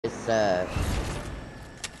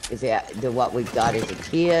is it what we've got as a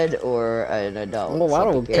kid or an adult? Well, I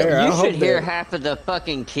don't care. You should hear half of the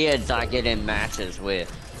fucking kids I get in matches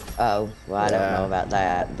with. Oh, well, I don't know about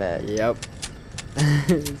that, but... Yep.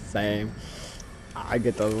 Same. I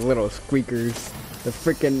get those little squeakers. The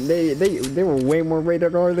freaking they were way more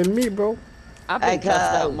rated R than me, bro. I've been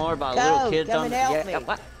cussed out more by little kids on the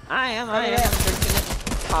what? I am drinking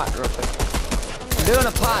this pot real quick.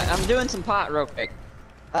 I'm doing some pot real quick.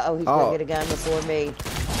 Uh-oh, he's gonna get a gun before me.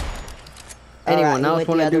 Anyone else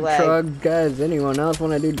want to do drugs, guys? Anyone else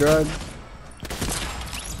want to do drugs?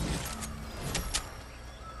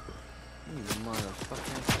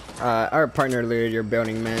 Our partner looted your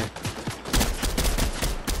building, man.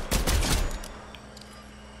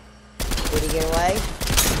 Did he get away?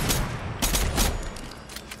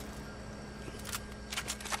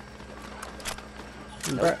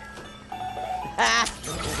 Nope.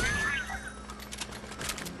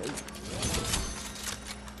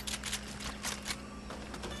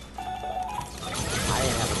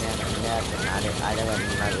 I don't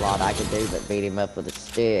know a lot I could do but beat him up with a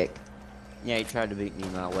stick. Yeah, he tried to beat me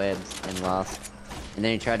in my webs and lost. And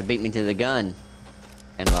then he tried to beat me to the gun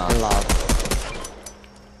and lost.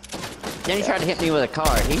 Then he tried to hit me with a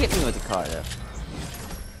car. He hit me with a car though.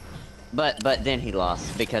 But then he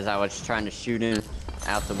lost because I was trying to shoot him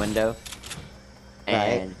out the window.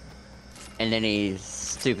 And then he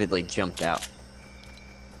stupidly jumped out.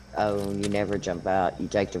 Oh, you never jump out. You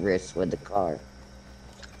take the risk with the car.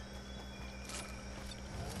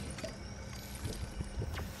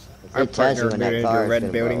 Our partner looted your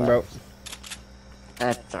red building, bro.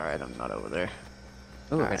 That's alright, I'm not over there.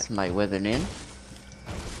 Oh, got somebody webbing in.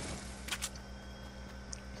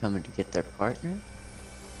 Coming to get their partner.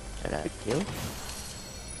 That I killed.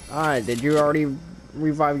 Alright, did you already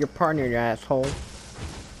revive your partner, you asshole?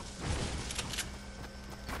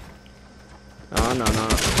 Oh, no.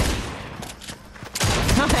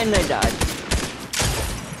 And they died.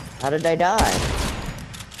 How did they die?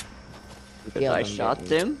 Because I shot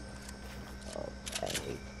them.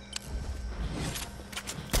 Okay.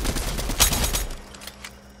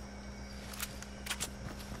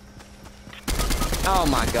 Oh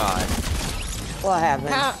my god. What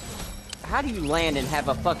happened? How do you land and have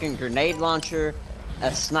a fucking grenade launcher,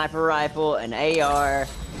 a sniper rifle, an AR,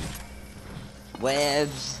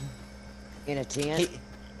 webs? In a tent?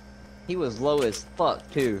 He was low as fuck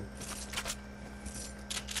too.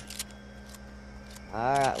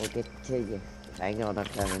 Alright, we'll get to you. Hang on, I'm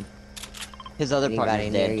coming. His other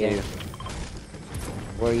partner's dead too.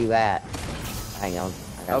 Where are you at? Hang on.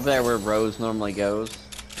 Over there where Rose normally goes.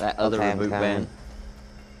 That other reboot van.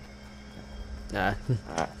 Nah.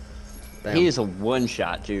 He is a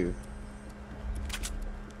one-shot too.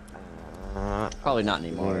 Probably not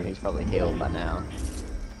anymore. He's probably healed by now.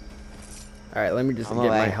 Alright, let me just get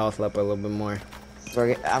my health up a little bit more.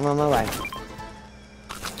 I'm on my way.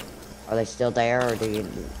 Are they still there, or do you...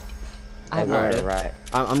 I have no idea. Right.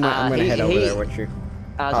 I'm gonna head over there with you.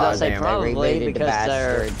 I was gonna say probably because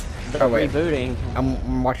they're rebooting.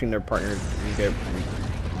 I'm watching their partners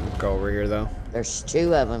go over here though. There's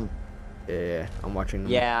two of them. Yeah, I'm watching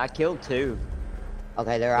them. Yeah, I killed two.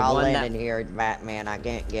 Okay, they're all landing here, Batman. I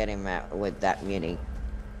can't get him with that mini.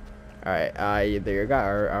 Alright, there you got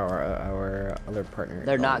our other partner.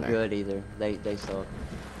 They're not good either. They suck.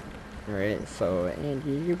 Alright, so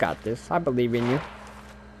Angie, you got this. I believe in you.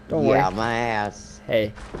 Don't worry. Yeah, my ass.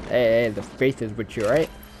 Hey, the faith is with you, right?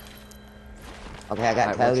 Okay, I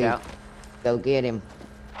got Cody. Go get him.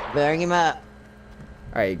 Bring him up.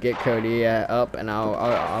 Alright, get Cody up, and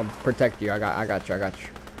I'll protect you. I got you.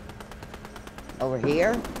 Over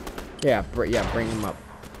here? Yeah, bring him up.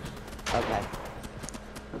 Okay.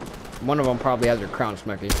 One of them probably has your crown,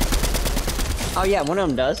 Smoky. Oh yeah, one of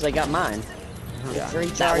them does. They got mine. Yeah.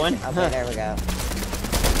 That one? Okay, there we go.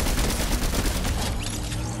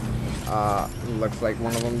 Looks like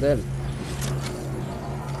one of them did.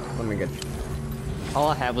 Let me get you. All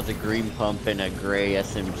I have was a green pump and a gray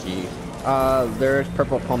SMG. There's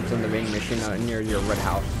purple pumps in the vending machine near your red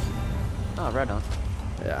house. Oh, right on.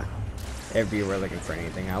 Yeah. If you were looking for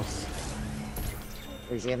anything else.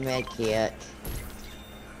 There's your med kit.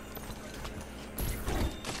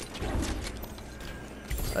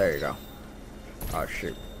 There you go. Oh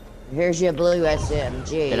shoot. Here's your blue SMG.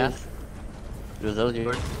 Did I? Was those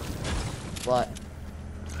yours? What?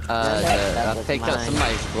 I picked up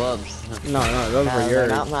somebody's gloves. No, those were yours. They're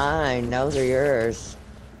not mine. Those are yours.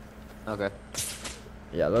 Okay.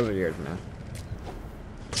 Yeah, those are yours, man.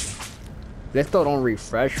 They still don't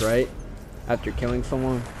refresh, right? After killing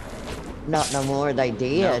someone? Not no more. They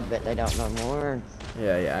did, but they don't no more.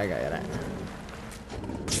 Yeah, I got that.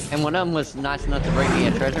 And one of them was nice enough to bring me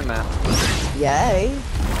a treasure map. Yay.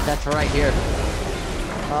 That's right here.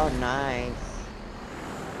 Oh, nice.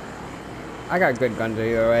 I got good guns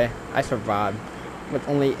either way. I survived with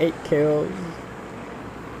only 8 kills.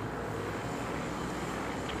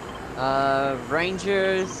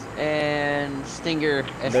 Rangers and Stinger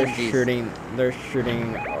SMGs. They're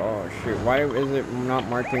shooting. Oh shoot, why is it not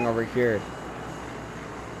marking over here?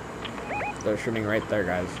 They're shooting right there,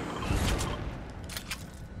 guys.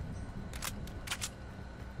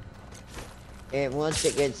 And once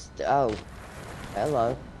it gets, oh,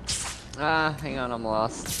 hello. Hang on, I'm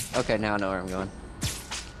lost. Okay, now I know where I'm going.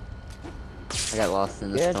 I got lost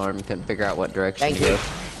in the storm and couldn't figure out what direction to go.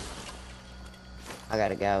 I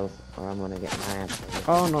gotta go, or I'm gonna get my ass.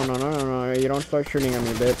 Oh no! You don't start shooting at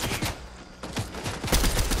me, bitch.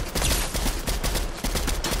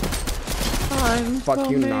 Fuck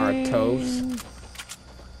you, Naruto's.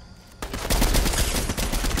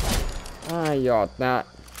 Ah, y'all that.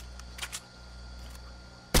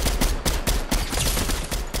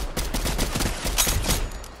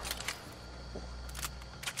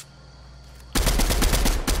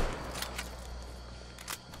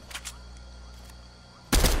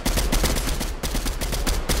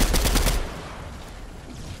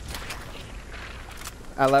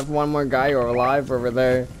 I left one more guy alive over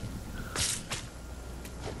there.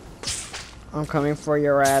 I'm coming for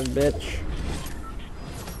your ass, bitch.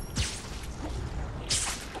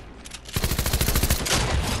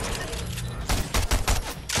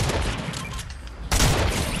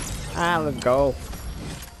 Ah, let's go.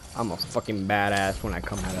 I'm a fucking badass when I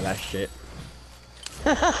come out of that shit.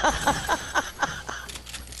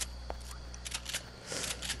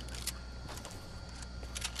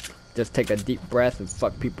 Just take a deep breath and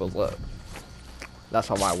fuck people's up. That's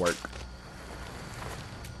how I work.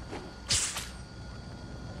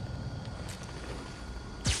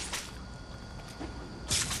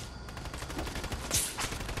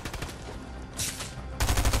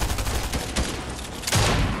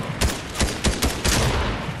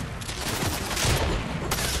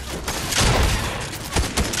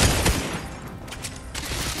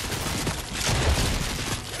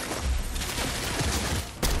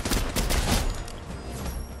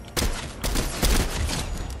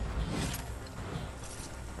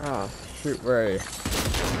 Oh, shoot, Ray. You need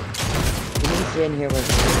to sit in here with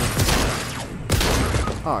me.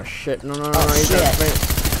 Oh, shit. No, Oh, shit.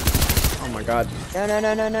 Oh, my God.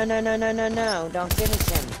 No. Don't finish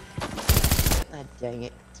him. God dang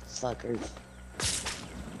it, suckers.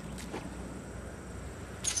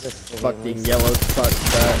 Fucking yellow sucks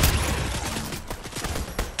that.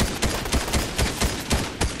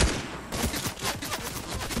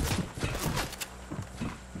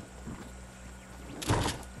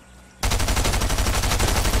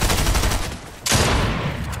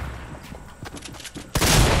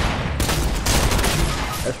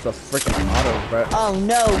 That's the freaking auto, bro. Oh,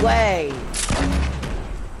 no way!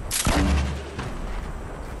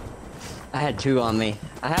 I had 2 on me.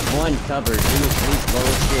 I have 1 covered. He's low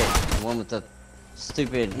as shit. The one with the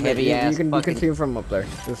stupid heavy ass. You can see him from up there.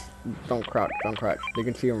 Just don't crouch, You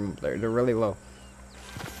can see them up there. They're really low.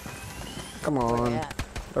 Come on.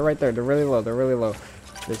 They're right there. They're really low.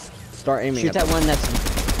 Just start aiming. Shoot that one that's.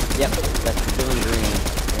 Yep, that's doing green.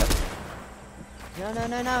 Yep.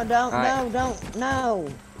 No, don't, right. No.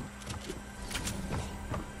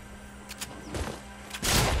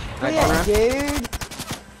 Right, yeah, dude.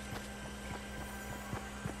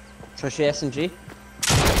 Especially SMG.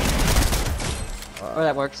 Oh,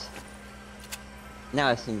 that works.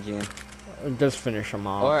 Now SMG him. Just finish them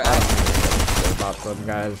off. Or about them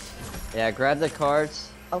guys. Yeah, grab the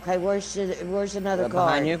cards. Okay, where's another card?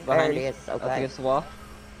 Behind you. There it is. Okay. Up against the wall.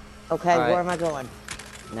 Okay, right. where am I going?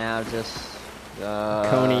 Now just.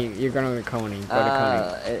 Coney, you're going to Coney. Go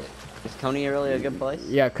to Coney. Is Coney really a good place?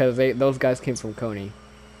 Yeah, because those guys came from Coney.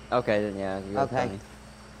 Okay, then yeah. You go okay. Coney.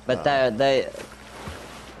 But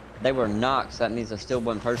they were knocked, so that means there's still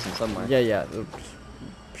one person somewhere. Yeah.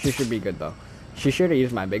 She should be good though. She should have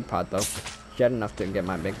used my big pot though. She had enough to get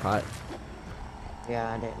my big pot.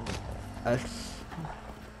 Yeah, I didn't.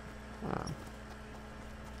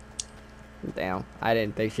 Damn, I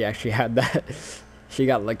didn't think she actually had that. She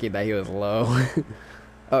got lucky that he was low.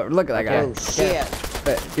 Oh, look at that guy. Oh shit.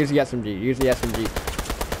 Use the SMG.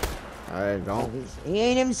 Alright, don't. He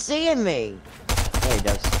ain't even seeing me. Yeah, he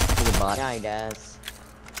does. He's a bot. Yeah, he does.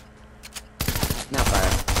 Now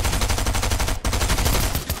fire.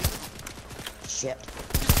 Shit.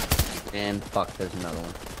 And fuck, there's another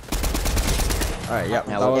one. Alright, yep.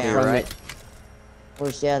 Now we'll do right.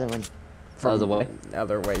 Where's the other one? From the way. The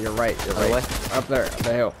other way. You're right. Way? Up there, up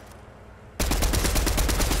the hill.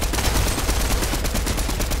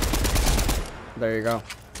 There you go.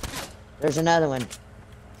 There's another one.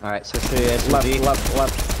 Alright, switch to the SMG. Left.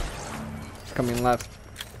 It's coming left.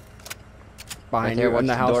 Behind Right there, you, in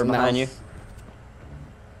the house, door in the behind house.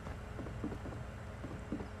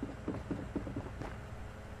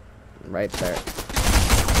 you. Right there.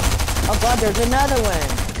 Oh god, there's another one.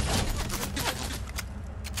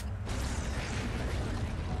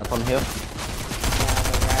 Up on the hill. Yeah,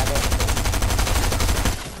 the rabbit.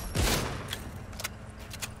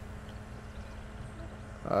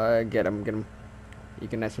 Get him. You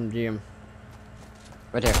can SMG him.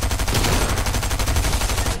 Right there.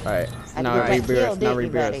 Alright, Had to now get that reboot kill, us, now didn't you,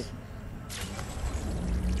 reboot buddy? us.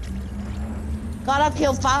 God, I've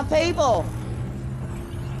killed 5 people.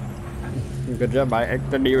 Good job, I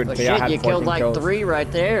didn't even Oh say I shit, had you 14 killed like kills. 3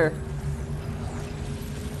 right there.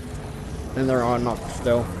 And they're on up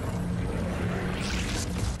still.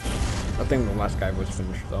 I think the last guy was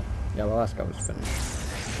finished though. Yeah, the last guy was finished.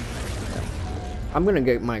 Yeah. I'm gonna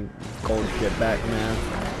get my gold shit back, man.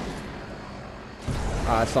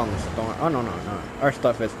 I saw in the storm. Oh no. Our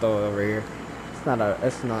stuff is still over here. It's not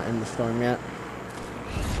in the storm yet.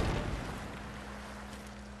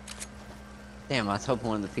 Damn, I was hoping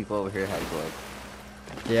one of the people over here had gold.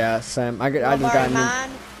 Yeah, Sam. I You just got a new.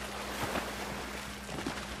 mine?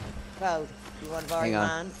 Code. You want to borrow Hang on.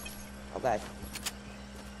 mine? Okay.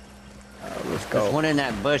 Let's There's go. one in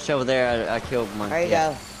that bush over there. I killed one. There you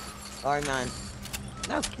Yeah. go. Borrow mine.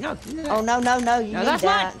 No. Oh no. You No, need that's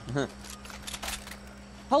that. mine.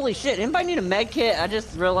 Holy shit! Anybody need a med kit? I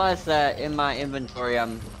just realized that in my inventory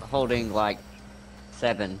I'm holding like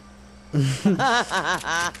 7.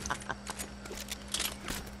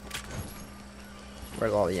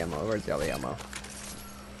 Where's all the ammo? Where's all the ammo?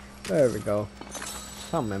 There we go.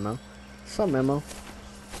 Some ammo.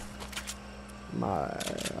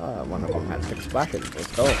 One of them had 6 splashes.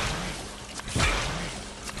 Let's go.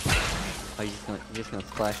 Oh, you just gonna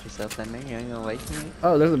splash yourself at me? You ain't gonna wait for me?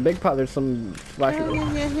 Oh, there's a big pot. There's some splashes.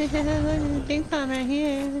 Big pot right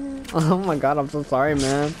here. Oh my god, I'm so sorry,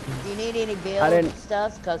 man. Do you need any I build didn't-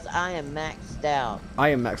 stuff? Cause I am maxed out. I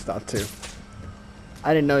am maxed out too.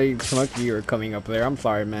 I didn't know you, Smokey, you were coming up there. I'm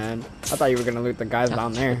sorry, man. I thought you were gonna loot the guys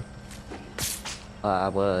down there. I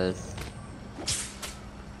was.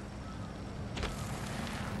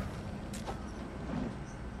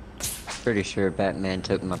 Pretty sure Batman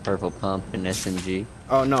took my purple pump and SMG.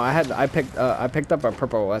 Oh no, I picked up a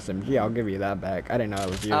purple SMG. I'll give you that back. I didn't know it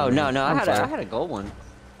was you. Oh no, man. I I'm had sorry. I had a gold one.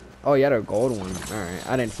 Oh, you had a gold one. All right,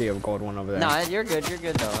 I didn't see a gold one over there. No, you're good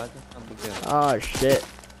though. I'll be good. Oh shit.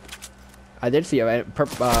 I did see a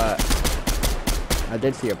purple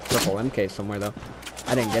MK somewhere though.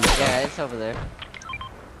 I didn't get it. Yeah, it's over there.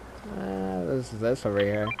 This is this over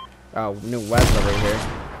here. Oh, new webs over here.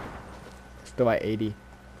 Still at 80.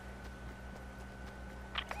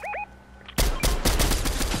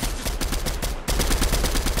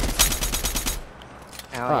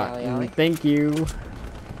 Thank you.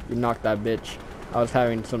 You knocked that bitch. I was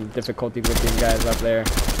having some difficulty with these guys up there.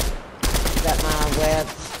 Got my web.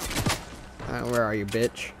 Where are you,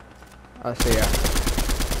 bitch? I see ya.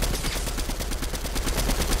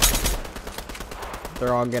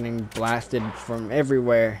 They're all getting blasted from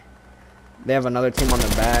everywhere. They have another team on the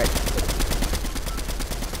back.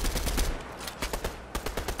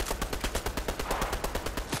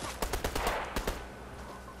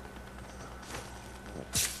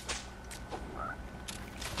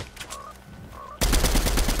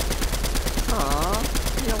 Aw,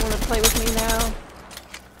 you don't want to play with me now?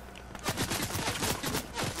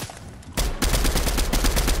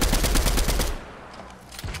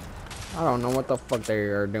 I don't know what the fuck they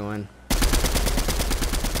are doing.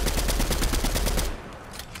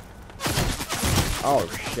 Oh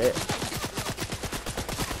shit.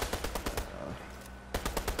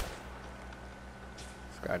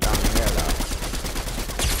 This guy down here though.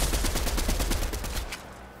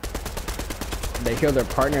 They killed their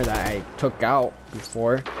partner that I took out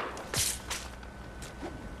before.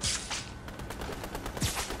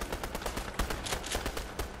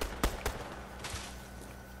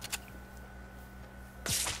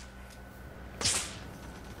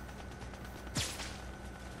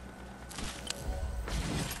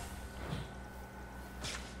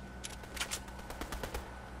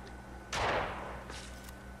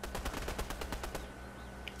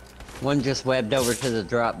 One just webbed over to the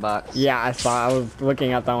drop box. Yeah, I saw. I was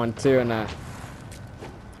looking at that one too, and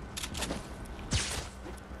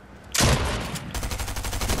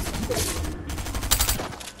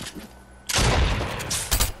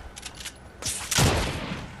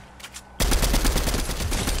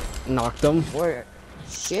knocked him. Where?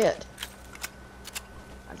 Shit.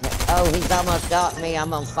 Okay. Oh, he's almost got me.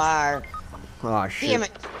 I'm on fire. Oh shit. Damn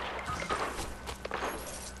it!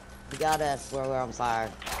 You got us. We're on fire.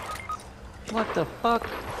 What the fuck?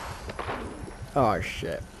 Oh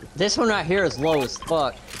shit. This one right here is low as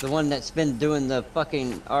fuck. The one that's been doing the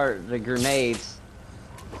fucking the grenades.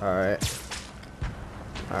 Alright.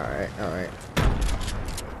 Alright, alright.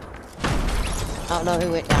 I don't know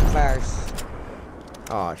who went down first.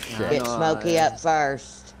 Oh shit. Get Smokey up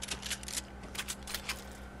first.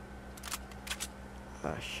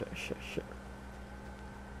 Oh shit, shit, shit.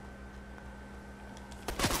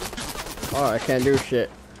 Oh, I can't do shit.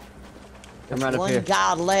 Come right up One here.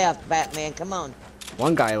 guy left, Batman. Come on.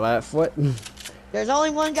 One guy left. What? There's only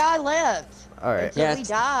one guy left. Alright. Until we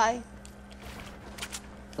die.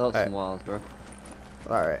 Throw some Alright. walls, bro.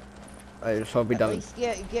 Alright. I just hope he At doesn't.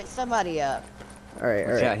 least get somebody up. Alright,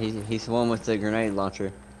 Yeah, alright. he's the one with the grenade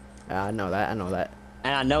launcher. I know that, I know that.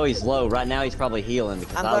 And I know he's low. Right now he's probably healing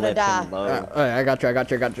because I'm I gonna left die. him low. Alright, I got you, I got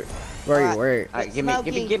you, I got you. Where are you, Alright. where are you? Alright, give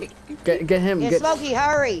me. Get him, Get get. Smokey,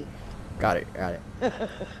 hurry. Got it, got it. I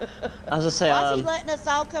was gonna say, Why's he letting us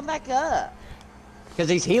all come back up? because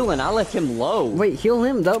he's healing. I left him low. Wait, heal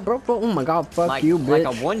him though, bro. Oh my god, fuck like, you, bitch.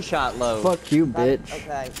 Like a one-shot low. Fuck you, Right, bitch.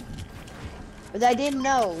 okay. But they didn't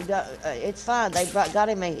know. It's fine. They got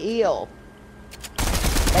him a heal.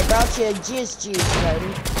 They brought you a jizz juice,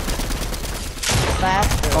 Cody.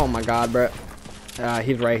 Faster. Oh my god, bro.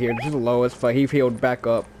 He's right here. This is low as fuck. He healed back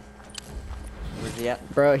up. Where's he at?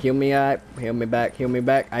 Bro, heal me up. Heal me back. Heal me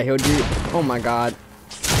back. I healed you. Oh my god.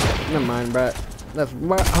 Never mind, bro. That's heal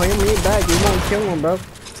me back. You won't kill him, bro.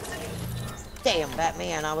 Damn,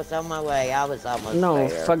 Batman. I was on my way. I was almost No,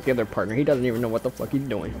 there. fuck the other partner. He doesn't even know what the fuck he's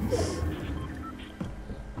doing.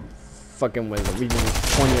 Fucking wizard. We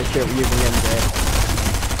just pointing at shit. We're using MJ.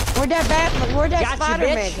 Where'd that Gotcha,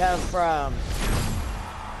 Spider-Man bitch. come from?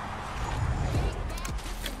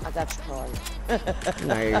 I got your card.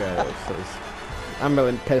 There you go. I'm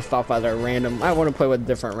really pissed off at our random. I want to play with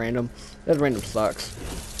different random. This random sucks.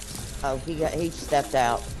 Oh, he stepped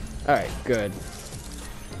out. Alright, good.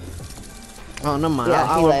 Oh, never mind. Yeah,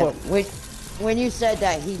 I he wanna left. When you said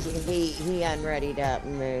that, he unreadied up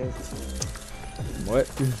and moved. What?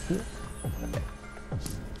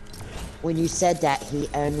 When you said that, he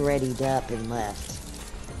unreadied up and left.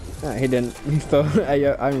 No, he didn't. He still.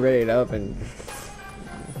 I'm ready up and.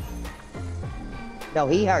 No,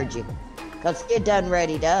 he heard you. Because he had done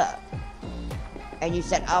readied up. And you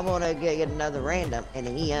said, I want to get another random, and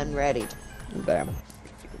he unreadied. Damn.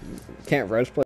 Can't roast play.